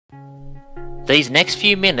These next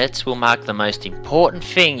few minutes will mark the most important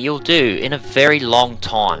thing you'll do in a very long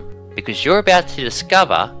time, because you're about to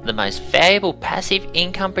discover the most valuable passive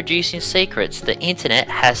income producing secrets the internet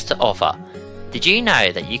has to offer. Did you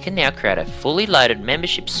know that you can now create a fully loaded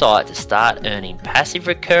membership site to start earning passive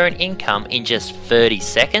recurring income in just 30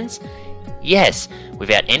 seconds? Yes,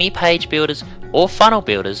 without any page builders or funnel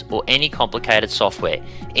builders or any complicated software.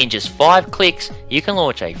 In just 5 clicks, you can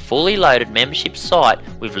launch a fully loaded membership site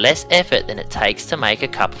with less effort than it takes to make a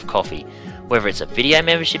cup of coffee. Whether it's a video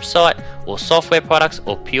membership site or software products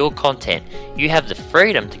or pure content, you have the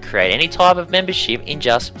freedom to create any type of membership in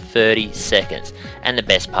just 30 seconds. And the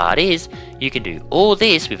best part is, you can do all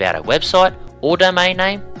this without a website or domain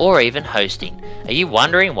name or even hosting. Are you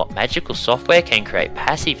wondering what magical software can create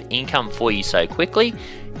passive income for you so quickly?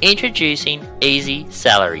 Introducing Easy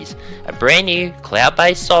Salaries, a brand new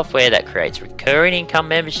cloud-based software that creates recurring income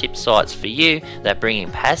membership sites for you that bring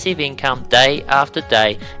in passive income day after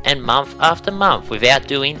day and month after month without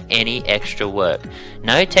doing any extra work.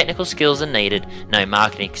 No technical skills are needed, no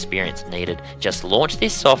marketing experience needed. Just launch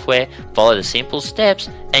this software, follow the simple steps,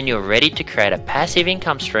 and you're ready to create a passive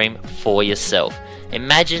income stream for yourself.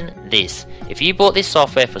 Imagine this: if you bought this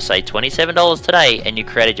software for say $27 today and you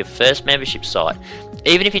created your first membership site,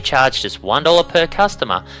 even if you charge just $1 per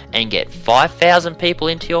customer and get 5,000 people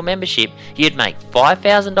into your membership, you'd make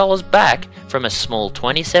 $5,000 back from a small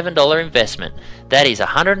 $27 investment. That is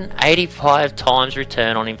 185 times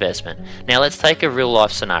return on investment. Now let's take a real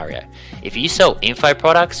life scenario. If you sell info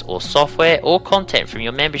products or software or content from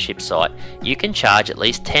your membership site, you can charge at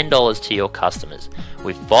least $10 to your customers.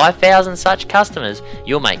 With 5,000 such customers,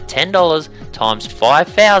 you'll make $10 times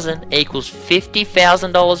 5,000 equals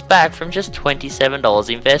 $50,000 back from just $27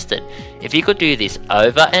 invested. If you could do this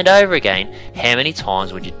over and over again, how many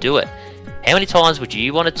times would you do it? How many times would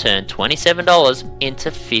you want to turn $27 into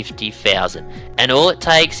 $50,000? And all it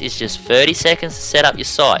takes is just 30 seconds to set up your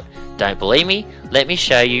site. Don't believe me? Let me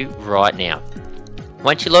show you right now.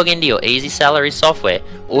 Once you log into your Easy Salary software,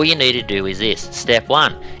 all you need to do is this. Step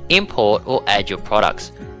 1. Import or add your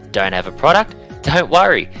products. Don't have a product? Don't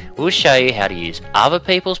worry, we'll show you how to use other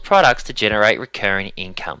people's products to generate recurring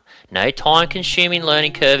income. No time consuming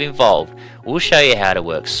learning curve involved. We'll show you how to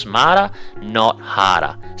work smarter, not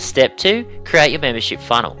harder. Step 2, create your membership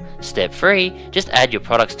funnel. Step 3, just add your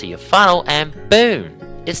products to your funnel and boom,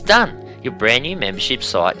 it's done. Your brand new membership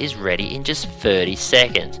site is ready in just 30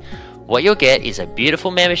 seconds. What you'll get is a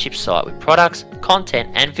beautiful membership site with products, content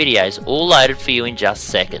and videos all loaded for you in just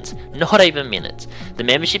seconds, not even minutes. The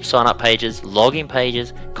membership sign up pages, login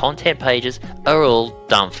pages, content pages are all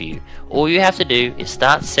done for you. All you have to do is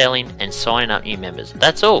start selling and signing up new members.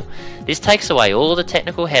 That's all. This takes away all the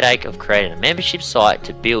technical headache of creating a membership site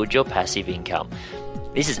to build your passive income.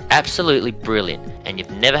 This is absolutely brilliant and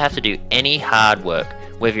you've never have to do any hard work.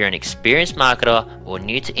 Whether you're an experienced marketer or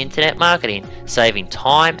new to internet marketing, saving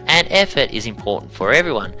time and effort is important for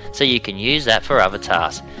everyone, so you can use that for other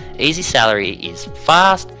tasks. Easy Salary is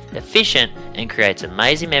fast, efficient, and creates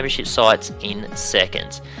amazing membership sites in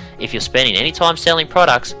seconds. If you're spending any time selling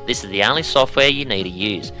products, this is the only software you need to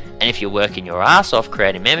use. And if you're working your ass off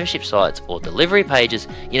creating membership sites or delivery pages,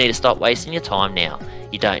 you need to stop wasting your time now.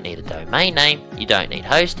 You don't need a domain name, you don't need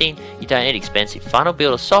hosting, you don't need expensive funnel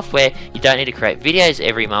builder software, you don't need to create videos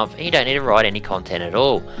every month, and you don't need to write any content at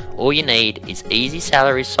all. All you need is Easy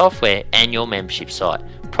Salary software and your membership site.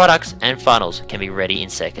 Products and funnels can be ready in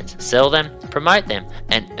seconds. Sell them, promote them,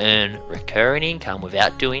 and earn recurring income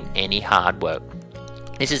without doing any hard work.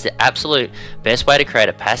 This is the absolute best way to create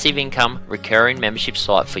a passive income recurring membership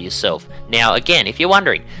site for yourself. Now again, if you're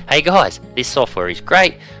wondering, hey guys, this software is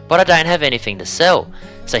great, but I don't have anything to sell.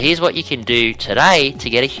 So here's what you can do today to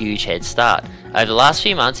get a huge head start. Over the last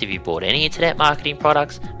few months, if you bought any internet marketing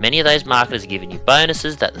products, many of those marketers are giving you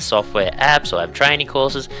bonuses that the software apps or have training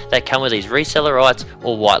courses that come with these reseller rights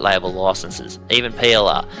or white label licenses, even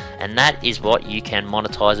PLR. And that is what you can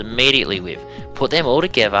monetize immediately with. Put them all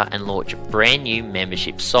together and launch a brand new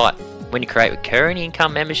membership site. When you create recurring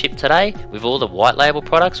income membership today with all the white label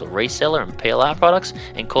products or reseller and PLR products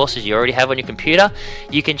and courses you already have on your computer,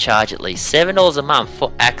 you can charge at least $7 a month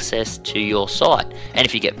for access to your site. And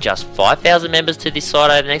if you get just 5,000 members to this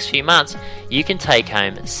site over the next few months, you can take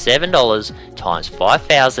home $7 times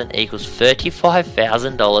 5,000 equals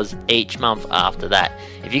 $35,000 each month after that.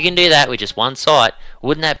 If you can do that with just one site,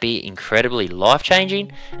 wouldn't that be incredibly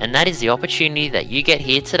life-changing? And that is the opportunity that you get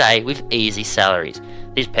here today with Easy Salaries.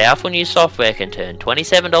 This powerful new software can turn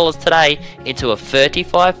 $27 today into a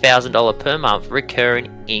 $35,000 per month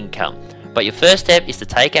recurring income. But your first step is to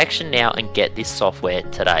take action now and get this software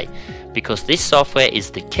today, because this software is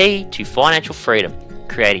the key to financial freedom.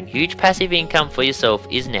 creating huge passive income for yourself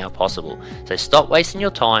is now possible. So stop wasting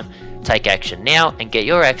your time, take action now and get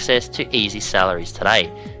your access to easy salaries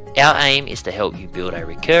today. Our aim is to help you build a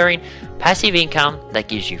recurring, passive income that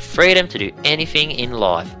gives you freedom to do anything in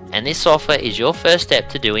life, and this software is your first step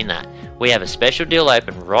to doing that. We have a special deal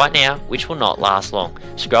open right now which will not last long.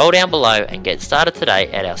 Scroll down below and get started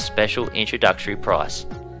today at our special introductory price.